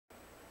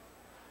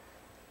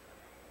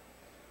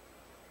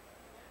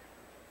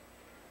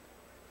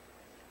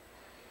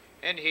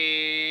And here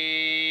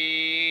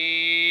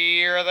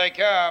they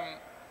come.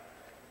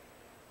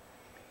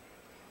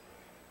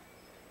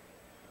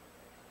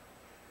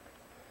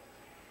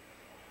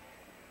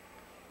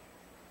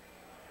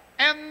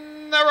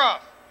 And they're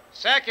off.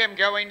 Sackham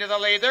going to the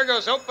lead. There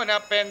goes Open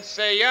Up and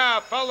Say Ya,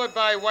 followed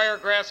by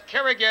Wiregrass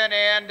Kerrigan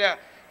and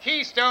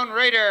Keystone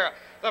Raider.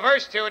 The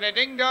first two in a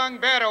ding-dong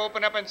battle.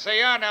 Open Up and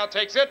Say Ya now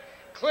takes it.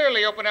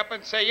 Clearly Open Up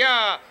and Say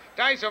Ya.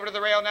 Dives over to the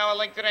rail now, a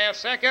length and a half.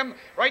 Sackham.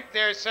 Right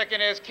there,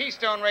 second is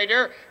Keystone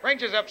Raider.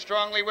 Ranges up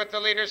strongly with the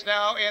leaders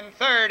now in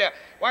third.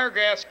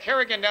 Wiregrass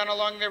Kerrigan down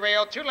along the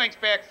rail. 2 lengths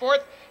back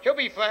fourth. He'll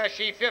be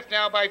flashy. Fifth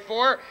now by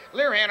 4.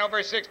 Lear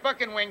Hanover 6.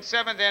 Buck and Wing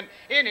seventh, and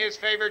in his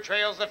favor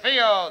trails the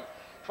field.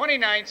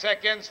 29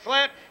 seconds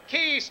flat.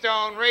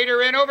 Keystone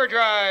Raider in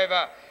overdrive.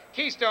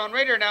 Keystone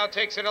Raider now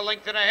takes it a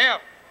length and a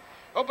half.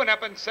 Open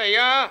Up and Say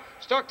Ya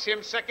stalks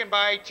him second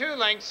by 2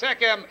 lengths.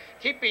 Second,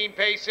 keeping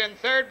pace in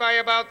third by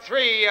about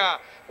 3.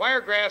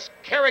 Wiregrass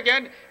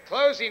Kerrigan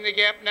closing the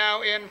gap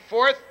now in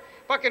fourth.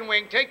 Buck and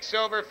Wing takes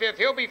over fifth.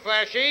 He'll be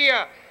flashy.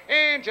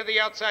 And to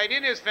the outside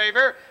in his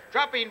favor,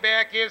 dropping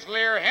back is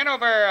Lear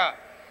Hanover.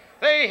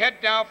 They head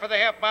now for the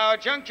half-mile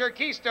juncture.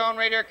 Keystone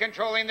Raider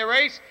controlling the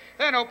race.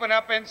 Then Open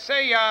Up and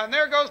Say Ya. And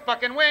there goes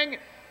Buck and Wing,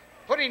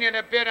 putting in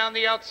a bid on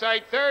the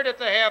outside third at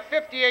the half.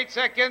 58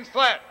 seconds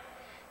flat.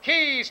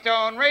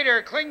 Keystone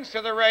Raider clings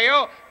to the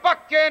rail.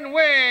 Buck and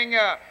Wing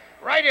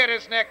right at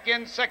his neck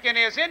in second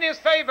is in his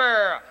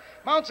favor.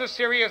 Mounts a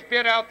serious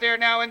bid out there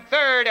now in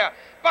third.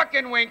 Buck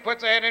and Wing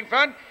puts ahead in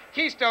front.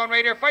 Keystone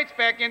Raider fights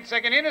back in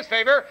second in his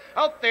favor.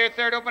 Out there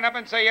third, Open Up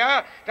and Say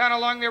Ya. Down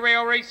along the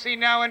rail, racing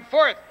now in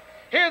fourth.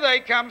 Here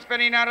they come,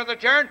 spinning out of the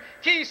turn.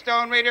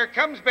 Keystone Raider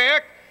comes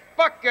back.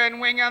 Buck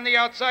and Wing on the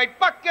outside.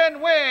 Buck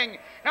and Wing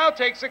now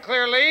takes a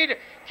clear lead.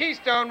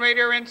 Keystone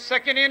Raider in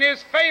second in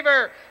his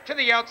favor. To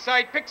the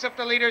outside, picks up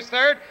the leaders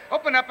third.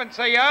 Open Up and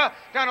Say Ya.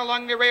 Down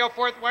along the rail,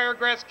 fourth,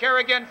 Wiregrass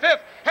Kerrigan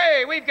fifth.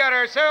 Hey, we've got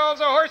ourselves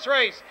a horse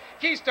race.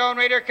 Keystone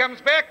Raider comes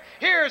back.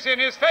 Here's in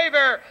his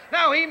favor.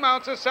 Now he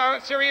mounts a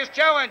serious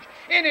challenge.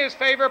 In his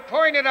favor,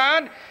 pouring it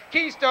on.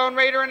 Keystone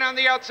Raider, and on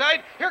the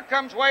outside, here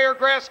comes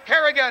Wiregrass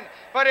Kerrigan.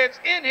 But it's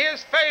in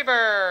his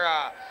favor.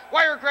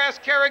 Wiregrass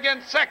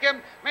Kerrigan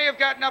second, may have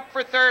gotten up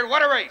for third.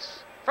 What a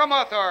race from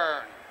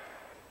Hawthorne.